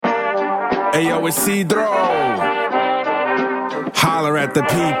Ayo, Isidro, holler at the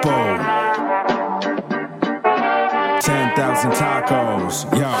people. 10,000 tacos,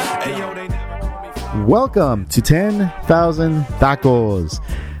 yo. Ayo, they never call me. Welcome to 10,000 Tacos.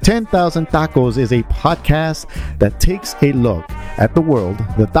 10,000 Tacos is a podcast that takes a look at the world,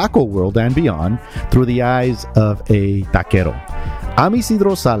 the taco world and beyond, through the eyes of a taquero. I'm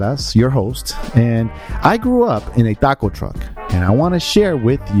Isidro Salas, your host, and I grew up in a taco truck, and I want to share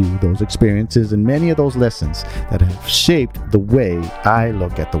with you those experiences and many of those lessons that have shaped the way I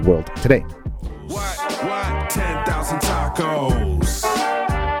look at the world today. What? 10,000 tacos.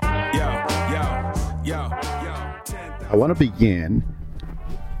 Yo. 10,000. I want to begin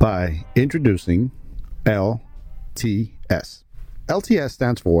by introducing LTS. LTS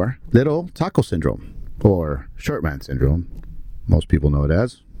stands for Little Taco Syndrome, or Short Man Syndrome. Most people know it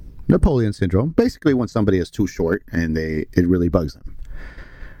as Napoleon Syndrome. Basically, when somebody is too short and it really bugs them.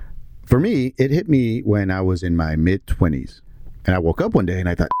 For me, it hit me when I was in my mid-20s. And I woke up one day and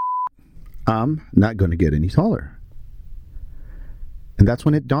I thought, I'm not going to get any taller. And that's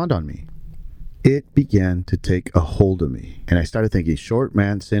when it dawned on me. It began to take a hold of me. And I started thinking, short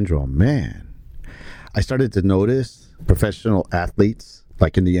man syndrome, man. I started to notice professional athletes,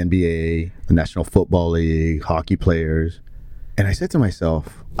 like in the NBA, the National Football League, hockey players. And I said to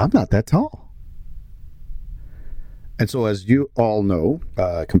myself, I'm not that tall. And so as you all know,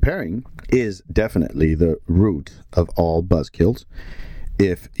 comparing is definitely the root of all buzzkills.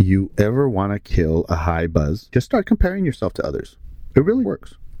 If you ever want to kill a high buzz, just start comparing yourself to others. It really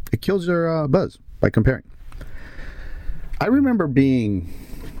works. It kills your buzz by comparing. I remember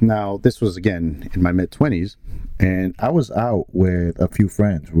now this was again in my mid-20s, and I was out with a few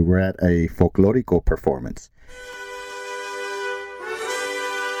friends. We were at a folklorico performance.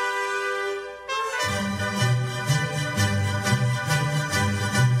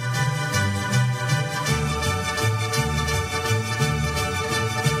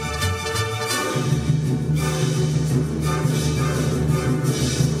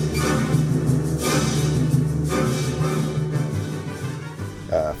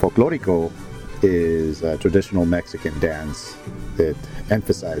 Folklorico is a traditional Mexican dance that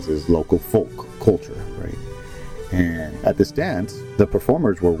emphasizes local folk culture, right? And at this dance, the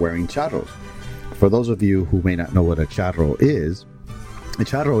performers were wearing charros. For those of you who may not know what a charro is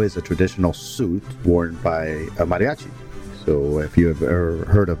a traditional suit worn by a mariachi. So if you have ever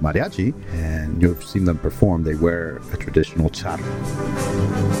heard of mariachi and you've seen them perform, they wear a traditional charro.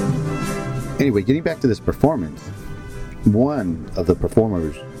 Anyway, getting back to this performance, one of the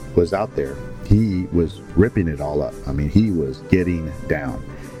performers was out there. He was ripping it all up. I mean, he was getting down.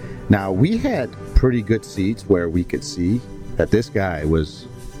 Now, we had pretty good seats where we could see that this guy was,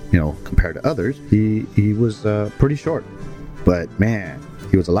 compared to others, he was pretty short. But man,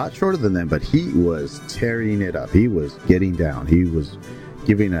 he was a lot shorter than them, but he was tearing it up. He was getting down. He was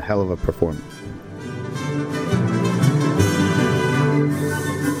giving a hell of a performance.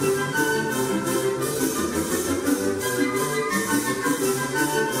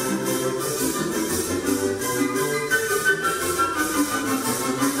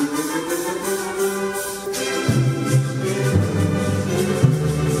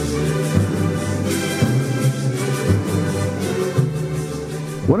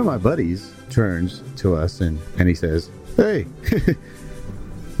 One of my buddies turns to us and he says, "Hey,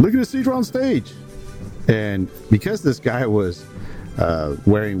 look at Isidro on stage." And because this guy was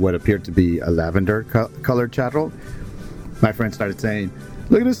wearing what appeared to be a lavender colored charro, my friend started saying,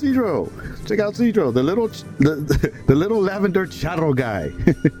 "Look at Isidro! Check out Isidro, the little lavender charro guy."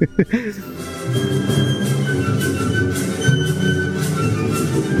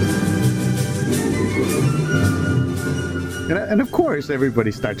 And of course,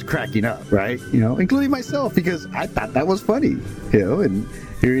 everybody starts cracking up, right? Including myself, because I thought that was funny, and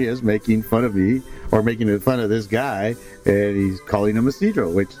here he is making fun of me, or making fun of this guy, and he's calling him Isidro,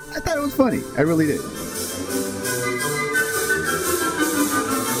 which I thought it was funny. I really did.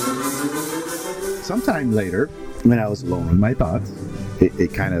 Sometime later, when I was alone with my thoughts,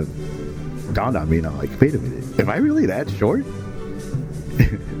 it kind of dawned on me, and I'm like, wait a minute, am I really that short?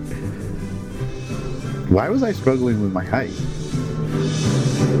 Why was I struggling with my height?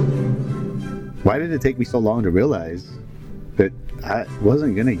 Why did it take me so long to realize that I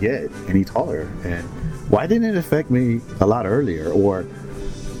wasn't going to get any taller? And why didn't it affect me a lot earlier? Or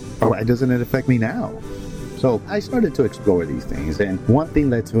why doesn't it affect me now? So I started to explore these things, and one thing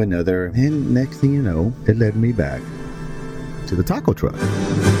led to another. And next thing you know, it led me back to the taco truck.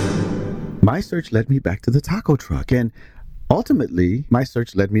 My search led me back to the taco truck. And ultimately, my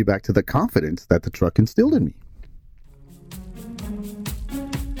search led me back to the confidence that the truck instilled in me.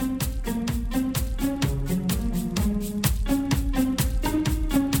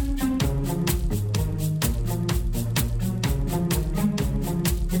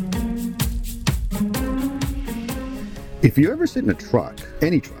 If you ever sit in a truck,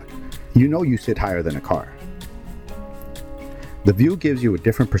 any truck, you know you sit higher than a car. The view gives you a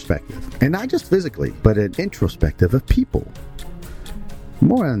different perspective, and not just physically, but an introspective of people.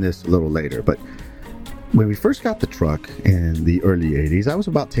 More on this a little later, but when we first got the truck in the early 80s, I was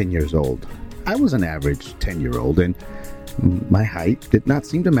about 10 years old. I was an average 10-year-old, and my height did not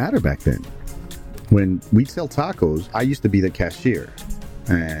seem to matter back then. When we'd sell tacos, I used to be the cashier.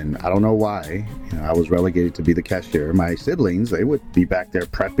 And I don't know why, I was relegated to be the cashier. My siblings, they would be back there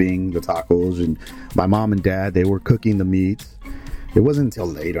prepping the tacos, and my mom and dad, they were cooking the meats. It wasn't until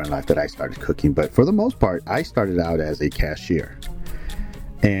later in life that I started cooking, but for the most part, I started out as a cashier.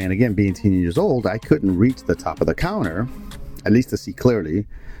 And again, being 10 years old, I couldn't reach the top of the counter, at least to see clearly,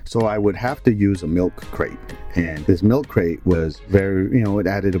 so I would have to use a milk crate. And this milk crate was very, it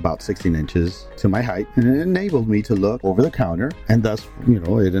added about 16 inches to my height, and it enabled me to look over the counter, and thus,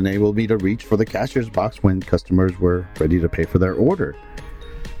 it enabled me to reach for the cashier's box when customers were ready to pay for their order.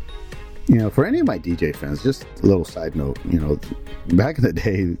 For any of my DJ fans, just a little side note, back in the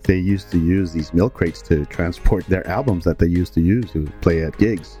day, they used to use these milk crates to transport their albums that they used to use to play at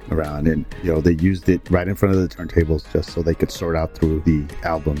gigs around. And, they used it right in front of the turntables just so they could sort out through the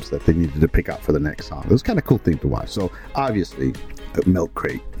albums that they needed to pick out for the next song. It was kind of a cool thing to watch. So obviously, the milk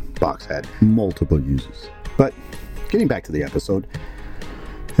crate box had multiple uses. But getting back to the episode,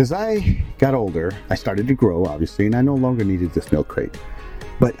 as I got older, I started to grow, obviously, and I no longer needed this milk crate.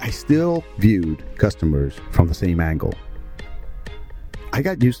 But I still viewed customers from the same angle. I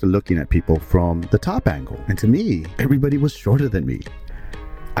got used to looking at people from the top angle, and to me, everybody was shorter than me.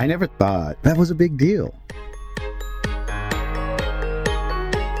 I never thought that was a big deal.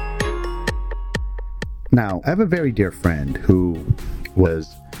 Now, I have a very dear friend who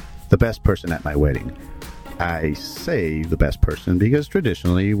was the best person at my wedding. I say the best person because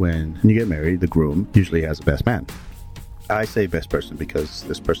traditionally when you get married, the groom usually has the best man. I say best person because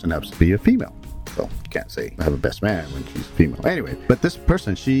this person happens to be a female. So you can't say I have a best man when she's female. Anyway, but this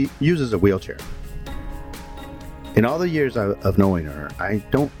person, she uses a wheelchair. In all the years of knowing her, I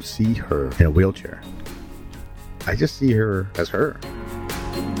don't see her in a wheelchair. I just see her as her.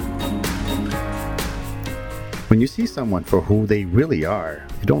 When you see someone for who they really are,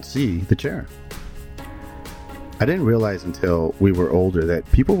 you don't see the chair. I didn't realize until we were older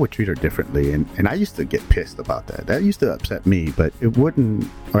that people would treat her differently, and I used to get pissed about that. That used to upset me, but it wouldn't,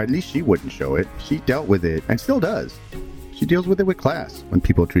 or at least she wouldn't show it. She dealt with it, and still does. She deals with it with class when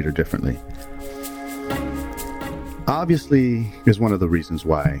people treat her differently. Obviously, is one of the reasons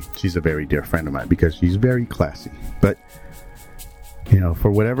why she's a very dear friend of mine, because she's very classy. But, for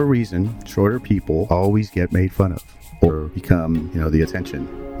whatever reason, shorter people always get made fun of or become, the attention,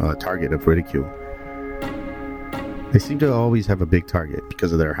 target of ridicule. They seem to always have a big target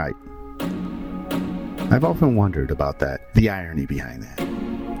because of their height. I've often wondered about that, the irony behind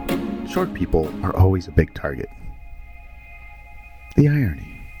that. Short people are always a big target. The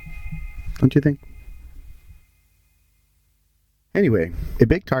irony, don't you think? Anyway, a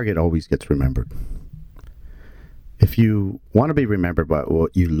big target always gets remembered. If you want to be remembered by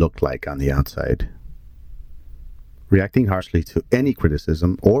what you look like on the outside, reacting harshly to any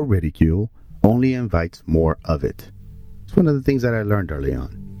criticism or ridicule only invites more of it. It's one of the things that I learned early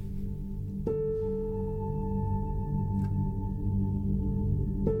on.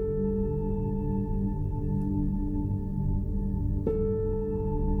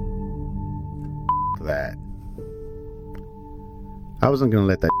 That. I wasn't going to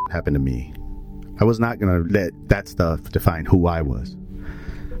let that happen to me. I was not going to let that stuff define who I was.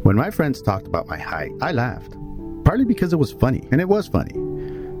 When my friends talked about my height, I laughed. Partly because it was funny, and it was funny.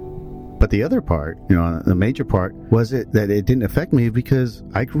 But the other part, the major part, was that it didn't affect me because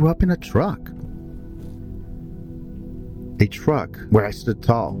I grew up in a truck. A truck where I stood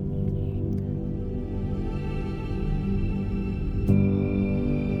tall.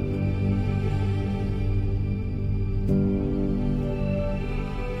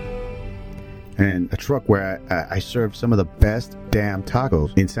 And a truck where I served some of the best damn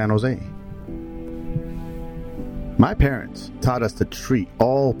tacos in San Jose. My parents taught us to treat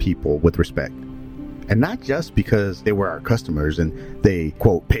all people with respect. And not just because they were our customers and they,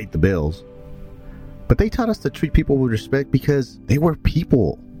 quote, paid the bills. But they taught us to treat people with respect because they were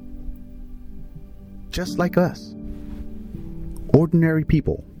people. Just like us. Ordinary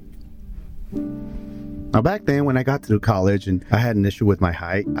people. Now back then when I got to college and I had an issue with my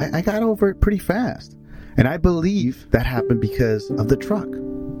height, I got over it pretty fast. And I believe that happened because of the truck.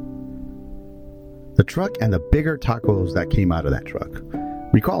 The truck and the bigger tacos that came out of that truck.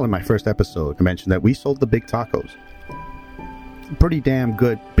 Recall in my first episode, I mentioned that we sold the big tacos. Pretty damn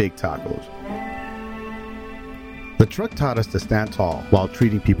good big tacos. The truck taught us to stand tall while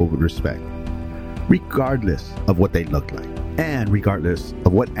treating people with respect, regardless of what they looked like, and regardless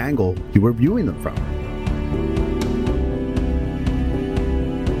of what angle you were viewing them from.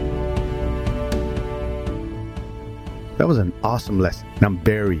 That was an awesome lesson, and I'm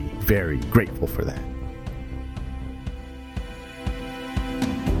very, very grateful for that.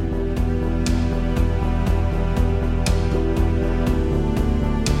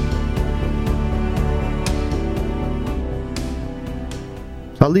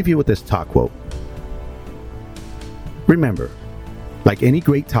 So I'll leave you with this talk quote. Remember, like any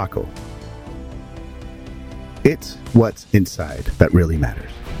great taco, it's what's inside that really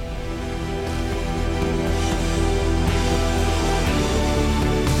matters.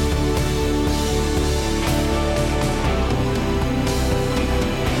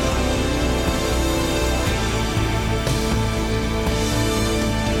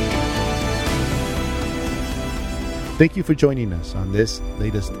 Thank you for joining us on this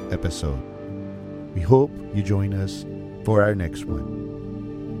latest episode. We hope you join us for our next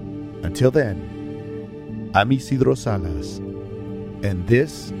one. Until then, I'm Isidro Salas, and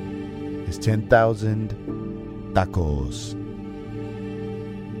this is 10,000 Tacos.